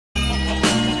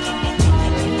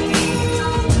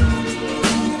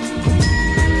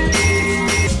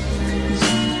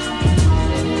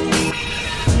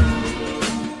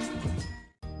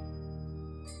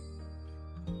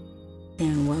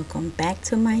back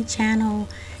to my channel.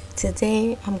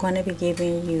 Today I'm going to be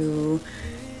giving you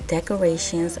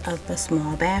decorations of a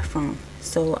small bathroom.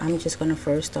 So I'm just going to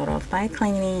first start off by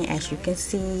cleaning. As you can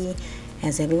see,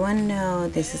 as everyone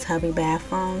knows, this is hubby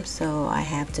bathroom, so I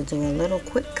have to do a little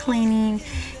quick cleaning,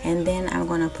 and then I'm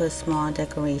going to put small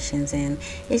decorations in.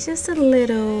 It's just a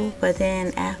little, but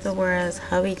then afterwards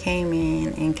hubby came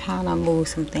in and kind of moved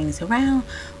some things around,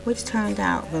 which turned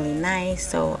out really nice.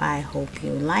 So I hope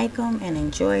you like them and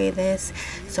enjoy this.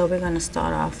 So we're going to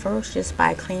start off first just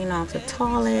by cleaning off the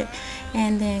toilet,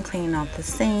 and then cleaning off the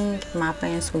sink,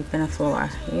 mopping and sweeping the floor,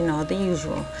 you know, the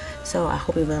usual. So I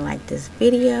hope you will like this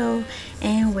video,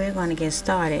 and we're going to get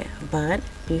started. But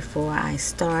before I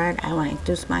start, I want to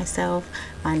introduce myself.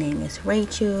 My name is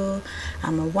Rachel.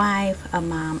 I'm a wife, a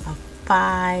mom of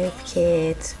 5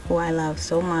 kids who I love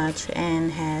so much,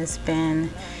 and has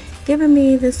been giving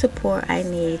me the support I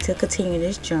need to continue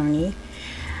this journey.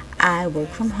 I work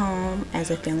from home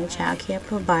as a family child care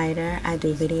provider. I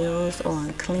do videos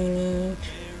on cleaning,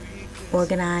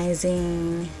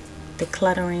 organizing,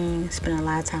 decluttering, spend a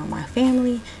lot of time with my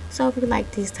family. So if you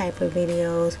like these type of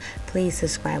videos, please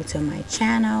subscribe to my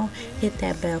channel, hit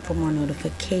that bell for more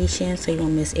notifications so you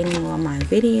won't miss any more of my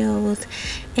videos,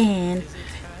 and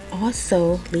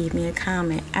also leave me a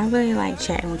comment. I really like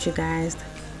chatting with you guys.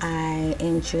 I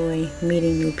enjoy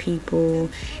meeting new people,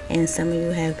 and some of you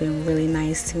have been really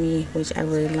nice to me, which I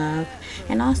really love.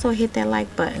 And also hit that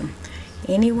like button.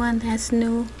 Anyone that's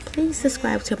new, please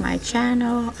subscribe to my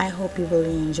channel. I hope you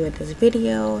really enjoyed this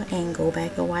video, and go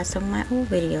back and watch some of my old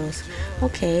videos.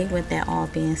 Okay, with that all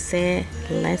being said,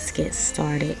 let's get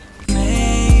started.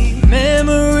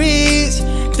 Memories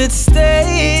that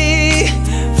stay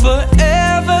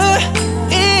forever.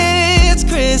 It's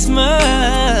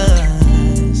Christmas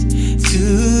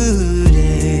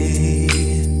today.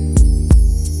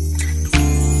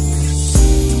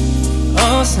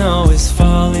 All snow is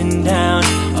falling down,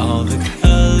 all the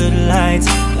colored lights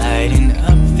lighting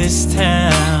up this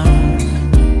town.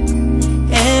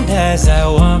 And as I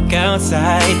walk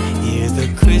outside, hear the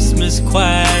Christmas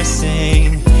choir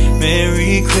sing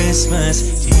Merry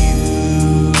Christmas to you.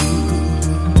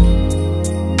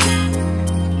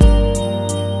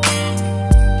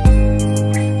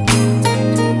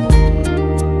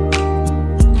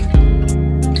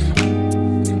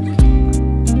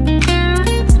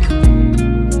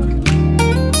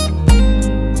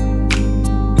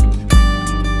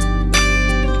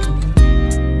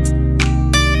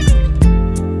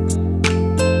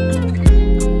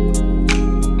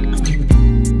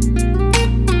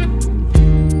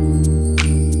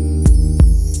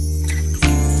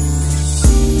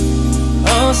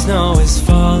 Snow is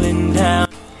falling down.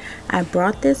 I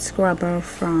brought this scrubber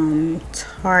from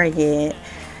Target.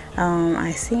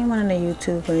 I seen one of the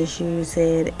YouTubers use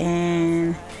it,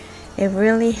 and it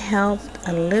really helped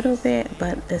a little bit,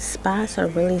 but the spots are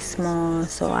really small,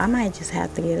 so I might just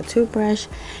have to get a toothbrush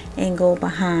and go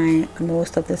behind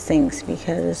most of the sinks,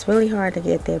 because it's really hard to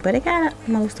get there. But it got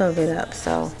most of it up,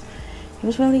 so it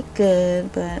was really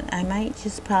good. But I might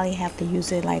just probably have to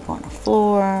use it like on the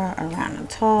floor, around the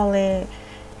toilet,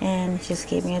 and just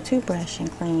get me a toothbrush and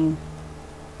clean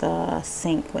the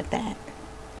sink with that.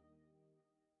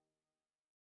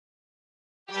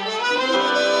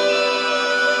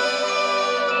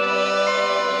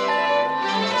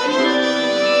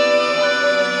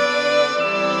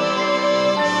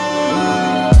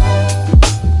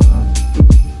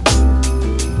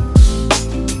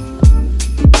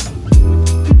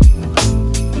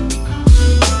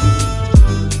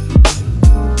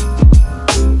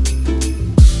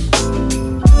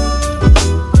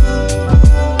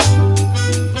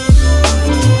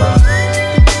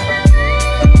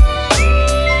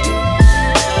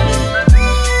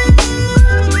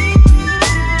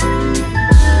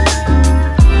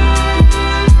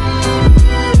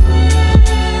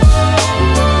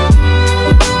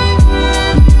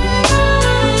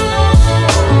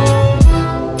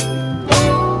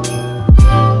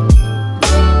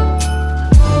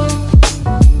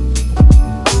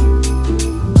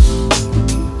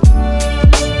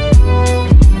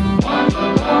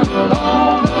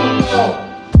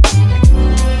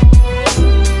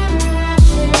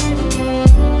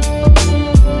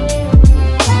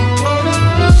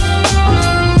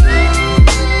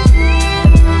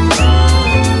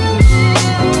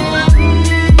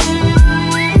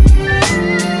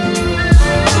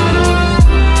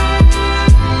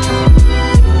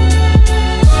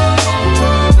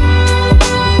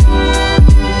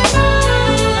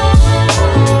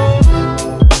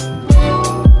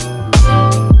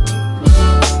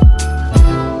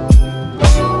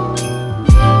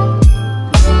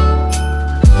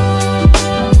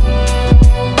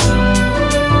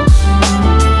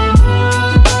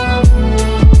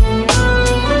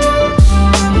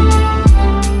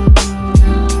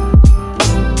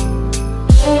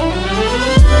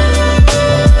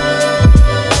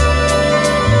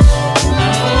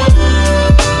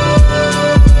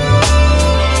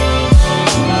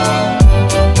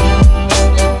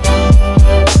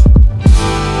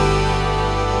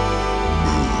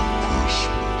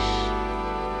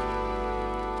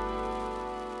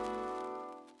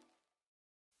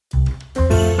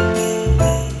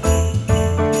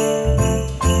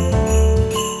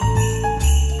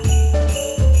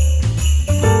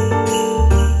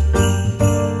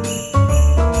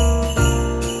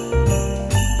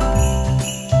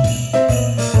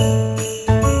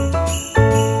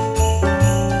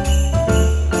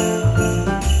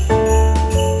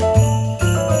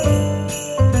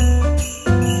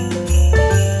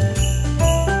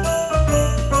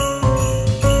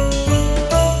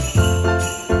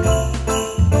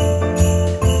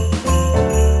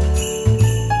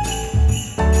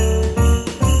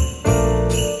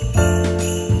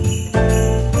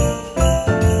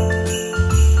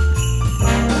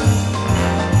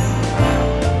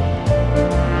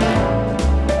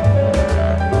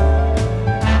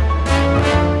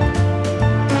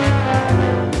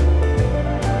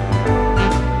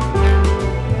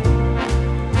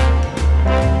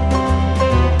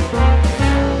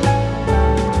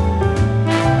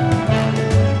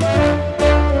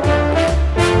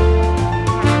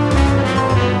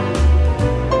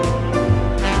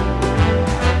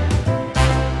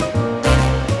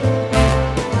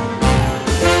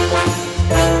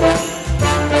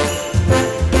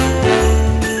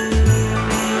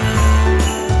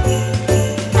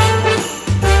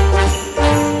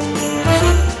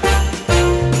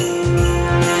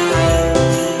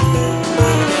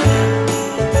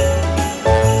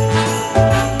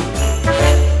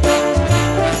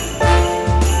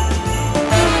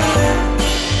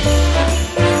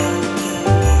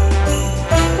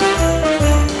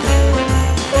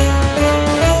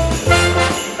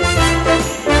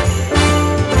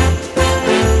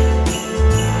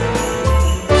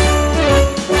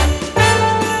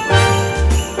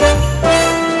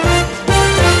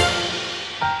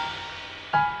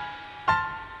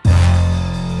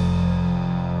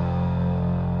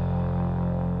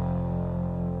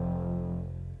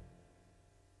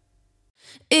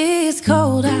 It's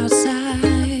cold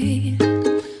outside,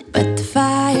 but the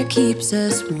fire keeps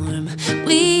us warm.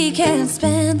 We can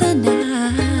spend the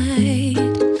night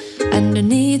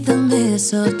underneath the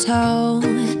mistletoe.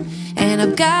 And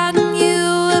I've gotten you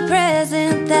a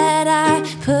present that I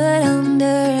put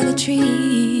under the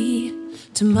tree.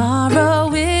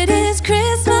 Tomorrow it is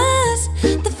Christmas,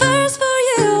 the first for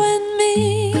you and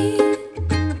me.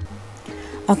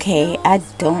 Okay, I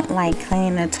don't like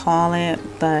cleaning the toilet,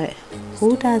 but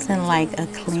who doesn't like a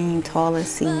clean toilet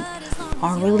seat,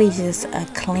 or really just a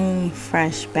clean,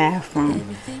 fresh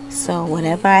bathroom? So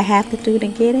whatever I have to do to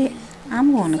get it,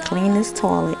 I'm going to clean this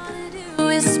toilet.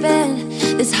 We spend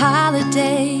this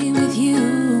holiday with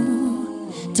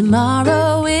you.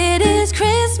 Tomorrow it is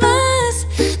Christmas,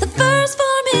 the first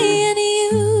for me and you.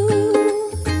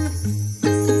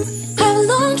 I've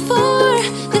longed for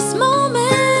this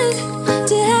moment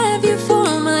to have you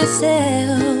for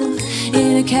myself,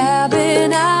 in a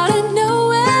cabin out in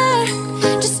nowhere,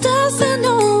 just us and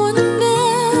no one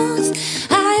else.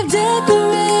 I've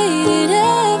decorated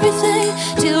everything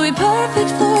till we're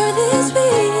perfect for this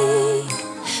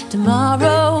week.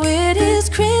 Tomorrow it is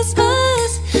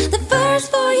Christmas, the first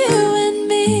for you and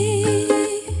me.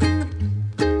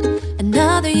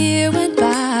 Another year went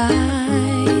by,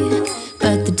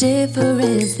 but the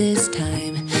difference this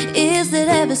time is that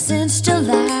ever since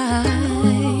July,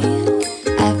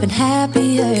 I've been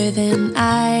happier than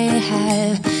I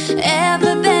have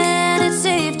ever been. It's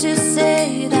safe to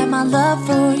say that my love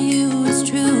for you is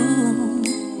true.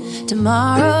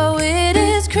 Tomorrow it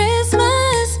is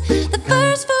Christmas, the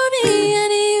first for me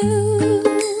and you.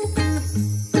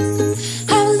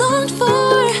 I've longed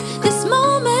for this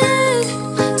moment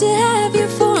to have you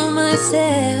for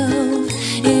myself,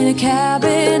 in a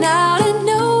cabin out in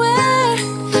nowhere,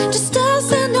 just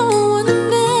us and no one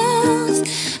else.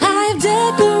 I've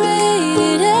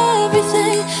decorated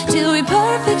everything till we're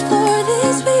perfect for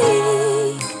this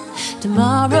week.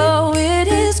 Tomorrow it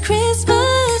is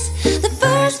Christmas, the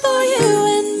first for you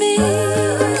and me.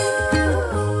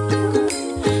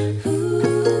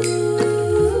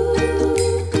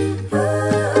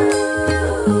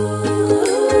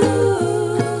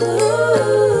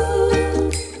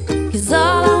 Cause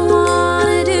all I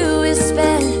wanna do is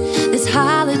spend this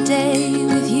holiday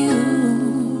with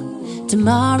you.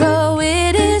 Tomorrow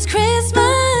it is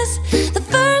Christmas, the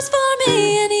first for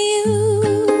me and you.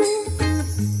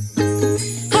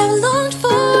 I've longed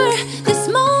for this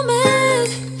moment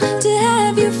to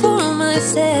have you for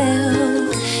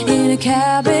myself, in a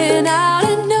cabin out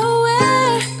in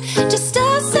nowhere, just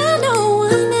us and no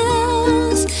one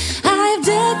else. I've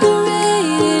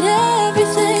decorated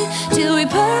everything till we're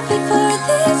perfect for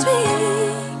this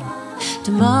week.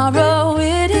 Tomorrow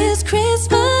it is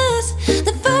Christmas,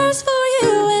 the first for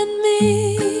you and me.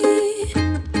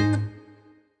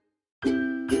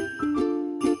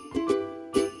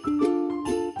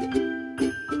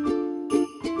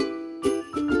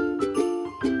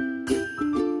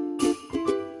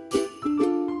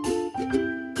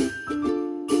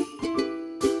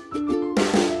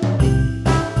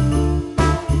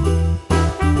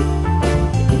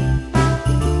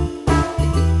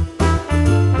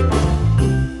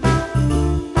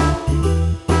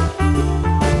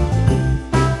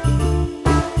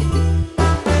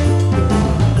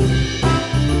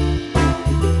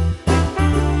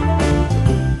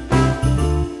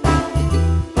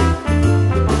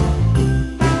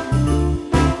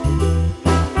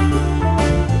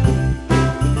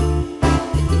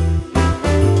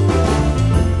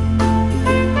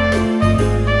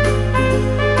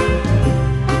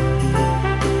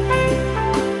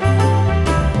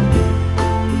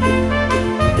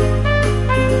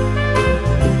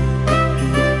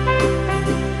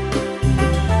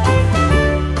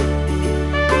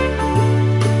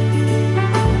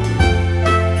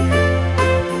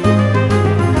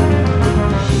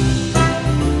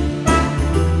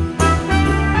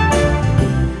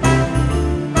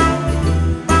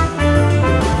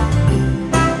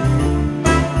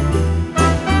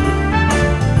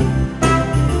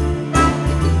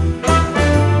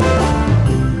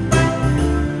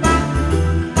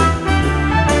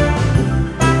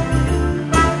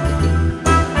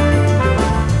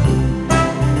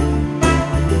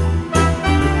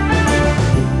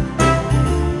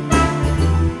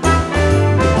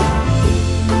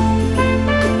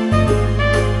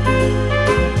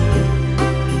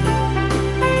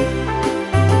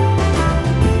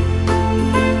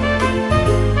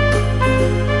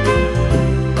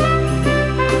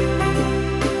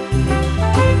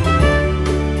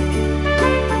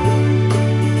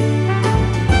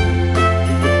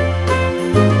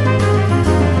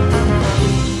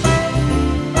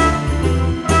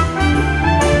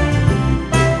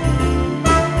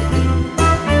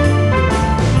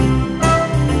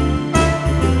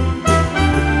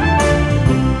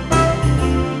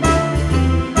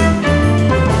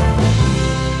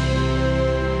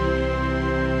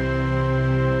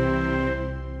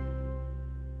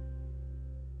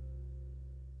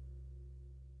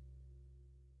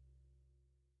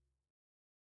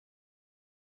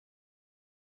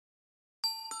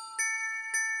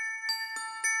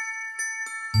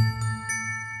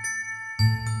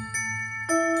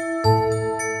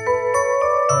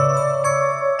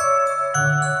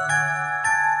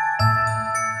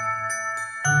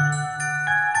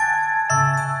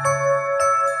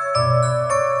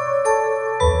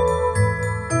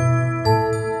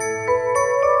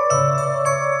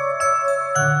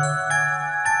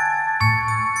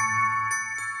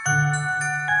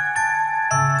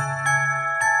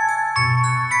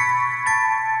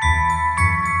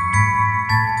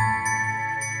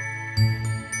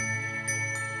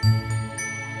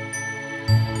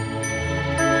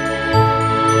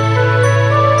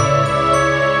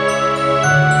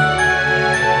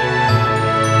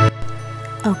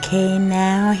 Okay,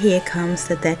 now here comes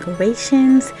the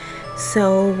decorations.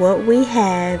 So what we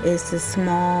have is the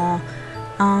small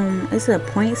it's a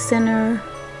poinsettia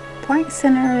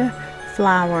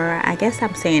flower. I guess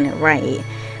I'm saying it right.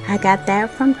 I got that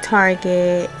from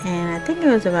Target, and I think it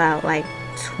was about like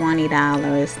 $20,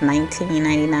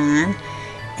 $19.99.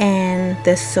 And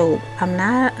the soap, I'm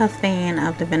not a fan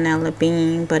of the vanilla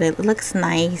bean, but it looks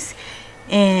nice,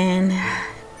 and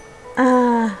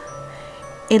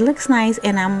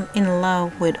I'm in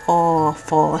love with all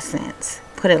fall scents,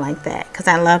 put it like that, because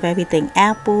I love everything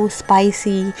apple,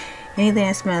 spicy, anything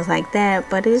that smells like that.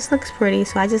 But it just looks pretty,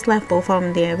 so I just left both of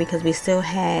them there because we still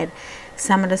had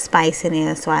some of the spice in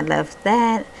there, so I left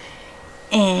that.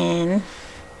 And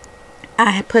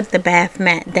I put the bath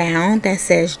mat down that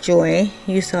says joy,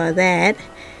 you saw that.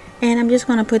 And I'm just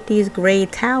going to put these gray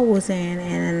towels in,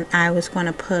 and I was going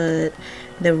to put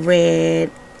the red,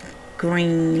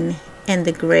 green, and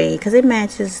the gray because it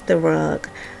matches the rug.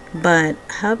 But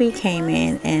hubby came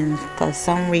in, and for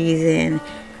some reason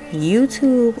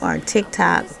YouTube or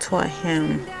TikTok taught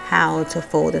him how to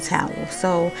fold a towel.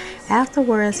 So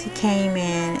afterwards he came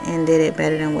in and did it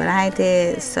better than what I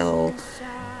did. So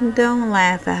don't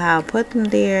laugh at how I put them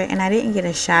there, and I didn't get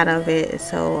a shot of it.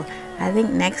 So I think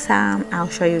next time I'll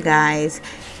show you guys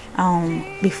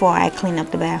before I clean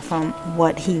up the bathroom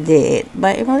what he did.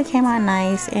 But it really came out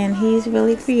nice, and he's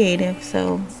really creative,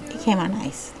 so it came out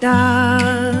nice.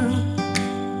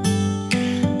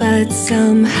 But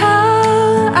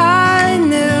somehow I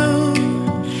knew,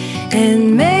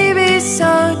 and maybe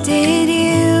so did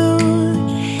you,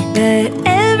 that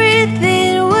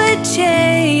everything would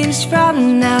change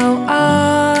from now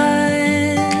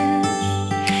on.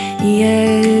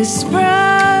 Yes,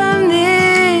 from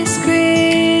this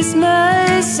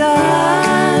Christmas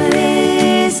on,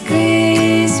 this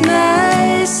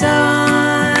Christmas on.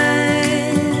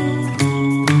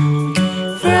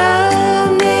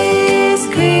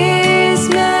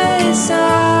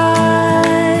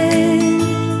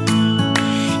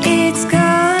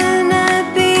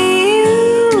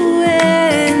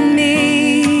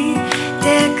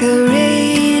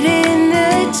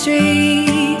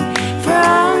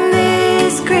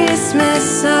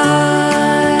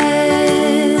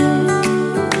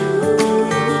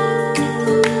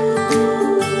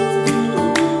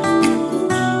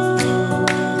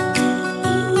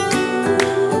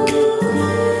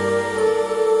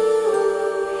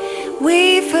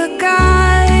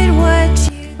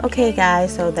 Okay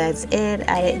guys, so that's it.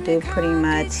 I didn't do pretty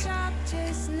much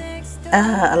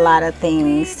a lot of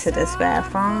things to this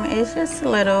bathroom. It's just a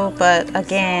little, but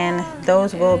again,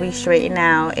 those will be straightened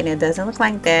out, and it doesn't look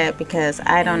like that because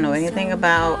I don't know anything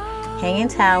about hanging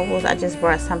towels. I just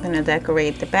brought something to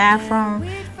decorate the bathroom,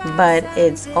 but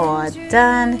it's all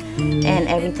done and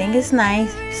everything is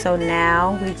nice. So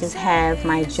now we just have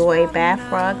my Joy bath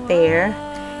rug there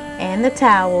and the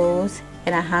towels.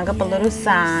 And I hung up a little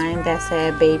sign that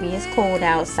said baby it's cold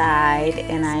outside,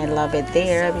 and I love it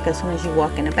there because as soon as you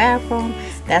walk in the bathroom,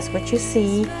 that's what you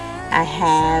see. I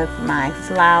have my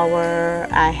flower,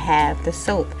 I have the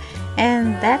soap,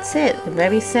 and that's it.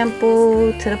 Very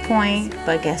simple, to the point,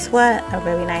 but guess what, a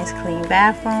very nice clean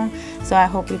bathroom. So I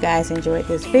hope you guys enjoyed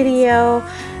this video.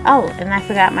 Oh, and I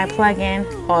forgot my plug-in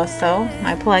also,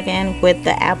 my plug-in with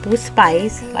the apple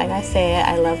spice. Like I said,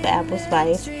 I love the apple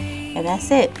spice, and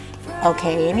that's it.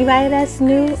 Okay, anybody that's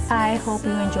new, I hope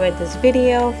you enjoyed this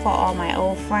video. For all my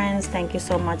old friends, thank you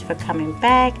so much for coming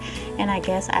back, and I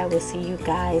guess I will see you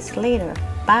guys later.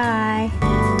 Bye.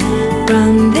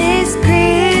 From this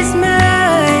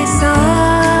Christmas